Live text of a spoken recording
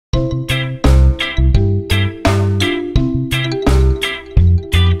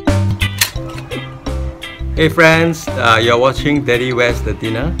Hey friends, you're watching Daddy Where's the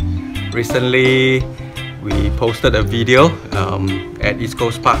Dinner. Recently, we posted a video at East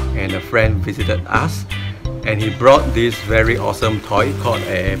Coast Park and a friend visited us and he brought this very awesome toy called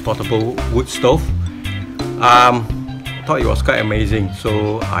a portable wood stove. Thought it was quite amazing,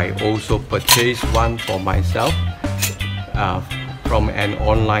 so I also purchased one for myself from an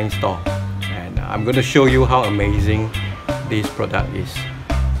online store, and I'm going to show you how amazing this product is.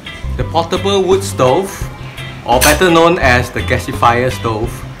 The portable wood stove, or better known as the gasifier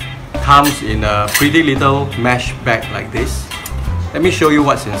stove, comes in a pretty little mesh bag like this. Let me show you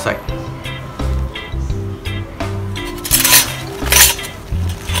what's inside.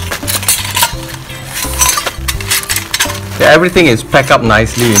 So everything is packed up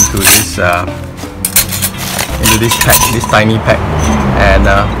nicely into this pack, this tiny pack, and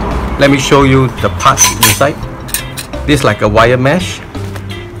let me show you the parts inside. This is like a wire mesh.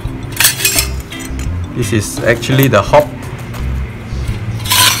 This is actually the hob.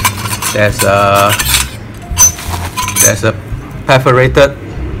 There's a perforated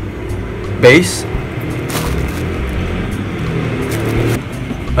base,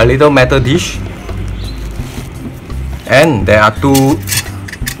 a little metal dish, and there are two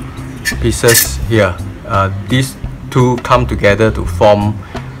pieces here. These two come together to form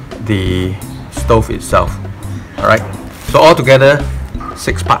the stove itself. Alright, so altogether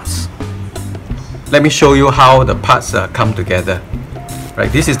 6 parts. Let me show you how the parts come together.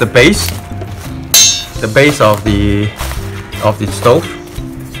 Right, this is the base of the stove,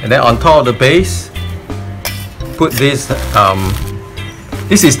 and then on top of the base, put this.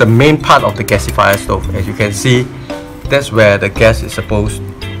 This is the main part of the gasifier stove. As you can see, that's where the gas is supposed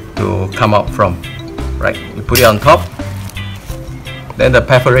to come out from. Right, you put it on top. Then the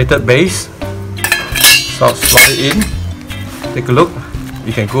perforated base. Slot it in. Take a look.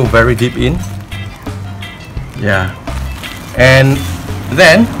 You can go very deep in. Yeah, and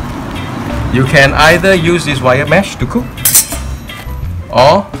then you can either use this wire mesh to cook,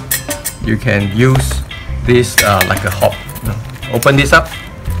 or you can use this like a hob. Open this up,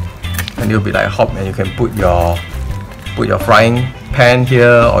 and it'll be like a hob, and you can put your frying pan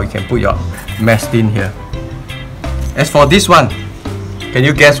here, or you can put your mess tin here. As for this one, can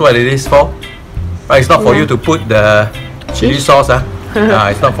you guess what it is for? Right, it's not for you to put the chili sauce.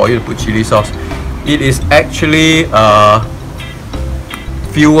 It's not for you to put chili sauce. It is actually a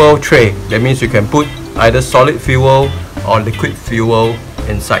fuel tray. That means you can put either solid fuel or liquid fuel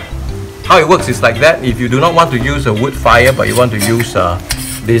inside. How it works is like that. If you do not want to use a wood fire, but you want to use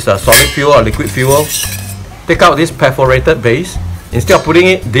this solid fuel or liquid fuel, take out this perforated base. Instead of putting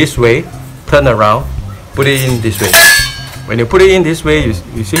it this way, turn around, put it in this way. When you put it in this way,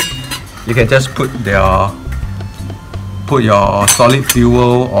 you see, you can just put your solid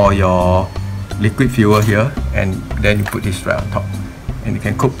fuel or your liquid fuel here, and then you put this right on top, and you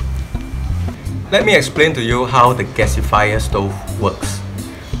can cook. Let me explain to you how the gasifier stove works.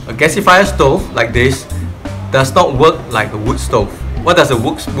 A gasifier stove like this does not work like a wood stove. What does a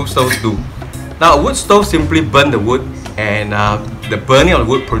wood stove do? Now, a wood stove simply burn the wood, and the burning of the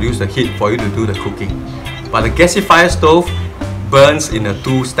wood produces the heat for you to do the cooking. But the gasifier stove burns in a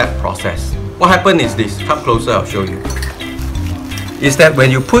 2-step process. What happens is this. Come closer, I'll show you. Is that when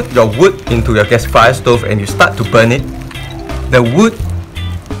you put your wood into your gasifier stove and you start to burn it, the wood,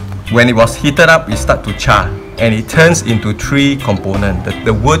 when it was heated up, it starts to char, and it turns into 3 components.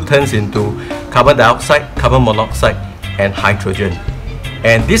 The wood turns into carbon dioxide, carbon monoxide, and hydrogen.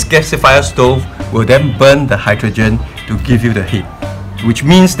 And this gasifier stove will then burn the hydrogen to give you the heat, which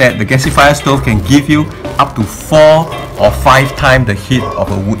means that the gasifier stove can give you up to 4 or 5 times the heat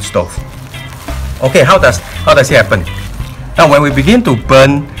of a wood stove. Okay, how does it happen? Now, when we begin to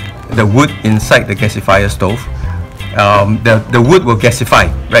burn the wood inside the gasifier stove, the wood will gasify,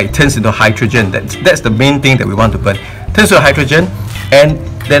 right? It turns into hydrogen. That's the main thing that we want to burn. It turns to hydrogen, and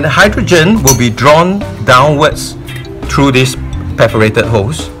then the hydrogen will be drawn downwards through this perforated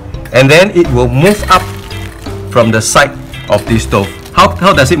hose, and then it will move up from the side of this stove.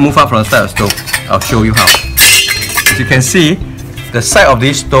 How does it move up from the side of the stove? I'll show you how. As you can see, the side of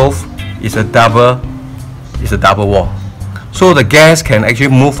this stove is a double wall. So the gas can actually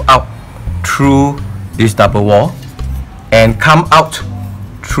move out through this double wall and come out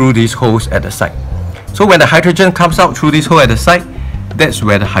through these holes at the side. So when the hydrogen comes out through this hole at the side, that's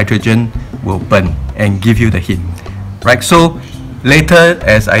where the hydrogen will burn and give you the heat. Right? So later,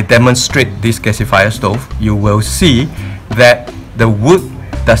 as I demonstrate this gasifier stove, you will see that the wood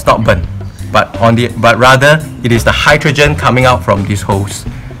does not burn, but rather it is the hydrogen coming out from these holes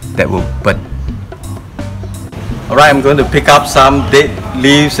that will burn. Alright, I'm going to pick up some dead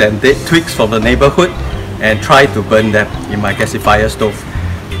leaves and dead twigs from the neighborhood and try to burn them in my gasifier stove.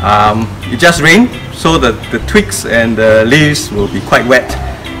 It just rained, so the twigs and the leaves will be quite wet.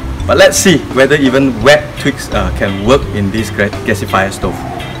 But let's see whether even wet twigs can work in this gasifier stove.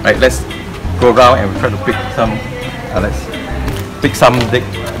 Right, let's go around and try to pick some. Let's pick some dead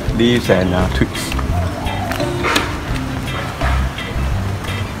leaves and twigs.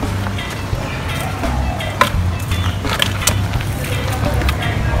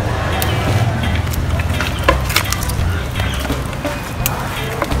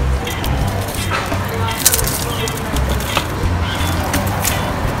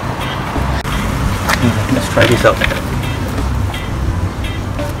 Let's try this out.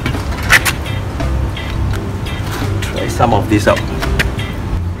 Try some of this out.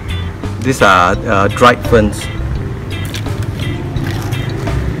 These are dried ferns.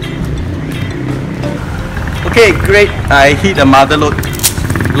 Okay, great. I hit a mother lode.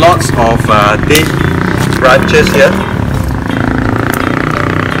 Lots of dead branches here.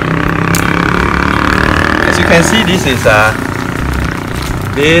 As you can see, this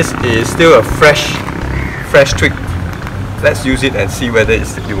is still a fresh twig. Let's use it and see whether it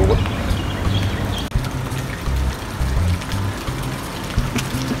will work.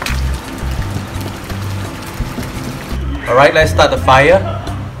 Alright, let's start the fire.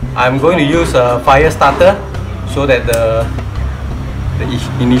 I'm going to use a fire starter so that the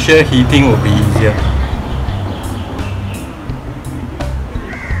initial heating will be easier.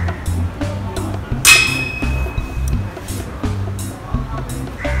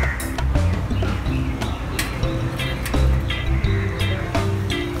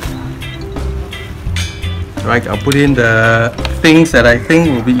 Right, I'll put in the things that I think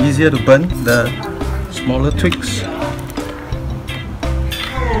will be easier to burn, the smaller twigs.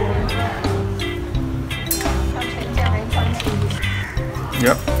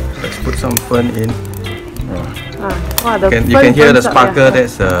 Yep, let's put some fern in. You can hear the sparkle,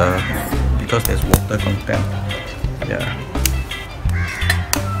 that's because there's water content. Yeah.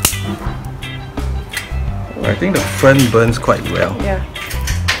 I think the fern burns quite well. Yeah.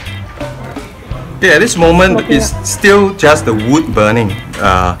 Yeah, at this moment it's still just the wood burning.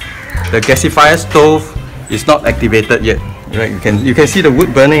 The gasifier stove is not activated yet. Right? You can see the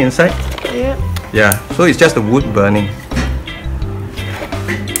wood burning inside. Yeah. Yeah. So it's just the wood burning.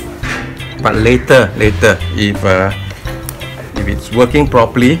 But later, if it's working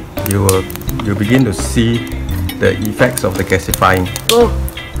properly, you'll begin to see the effects of the gasifying. Oh.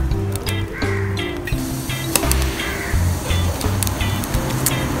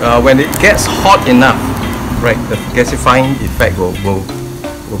 When it gets hot enough, right, the gasifying effect will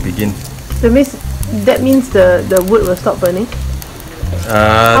begin. That means the wood will stop burning?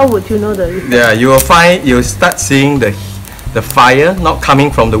 How would you know the effect? Yeah, you'll start seeing the fire not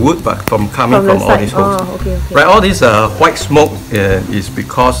coming from the wood but coming from all these holes. Oh, okay. Right, all this white smoke is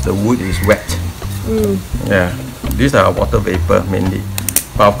because the wood is wet. Yeah, these are water vapor mainly,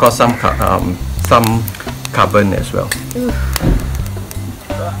 but of course some carbon as well.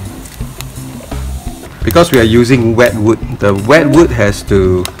 Because we are using wet wood, the water has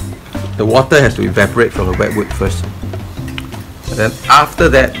to evaporate from the wet wood first. And then after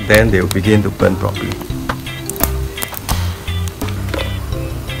that, then they will begin to burn properly.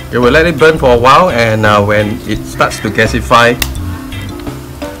 You will let it burn for a while, and when it starts to gasify,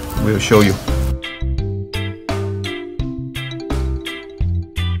 we'll show you.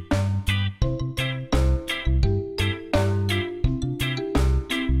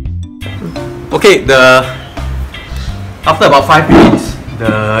 Okay, after about 5 minutes,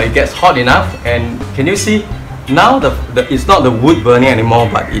 it gets hot enough, and can you see now it's not the wood burning anymore,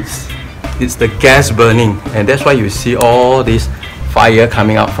 but it's the gas burning, and that's why you see all this fire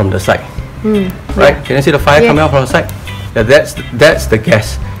coming out from the side. Right? Can you see the fire coming out from the side? Yeah, that's the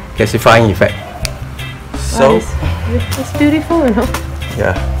gasifying effect. So it's beautiful, you know.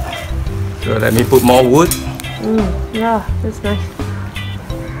 Yeah. So let me put more wood. Yeah, that's nice.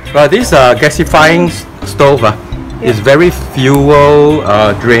 Well, this gasifying stove is very fuel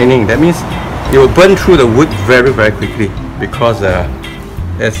draining. That means it will burn through the wood very quickly because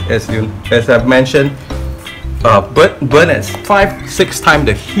as I've mentioned, burn at 5-6 times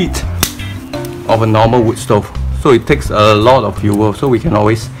the heat of a normal wood stove. So it takes a lot of fuel. So we can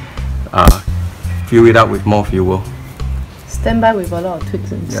always fuel it up with more fuel. Stand by with a lot of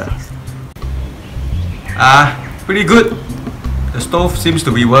twigs and sticks. Pretty good. The stove seems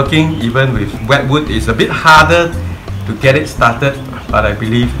to be working even with wet wood. It's a bit harder to get it started, but I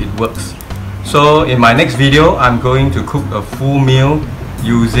believe it works. So in my next video, I'm going to cook a full meal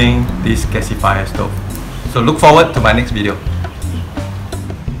using this gasifier stove. So look forward to my next video.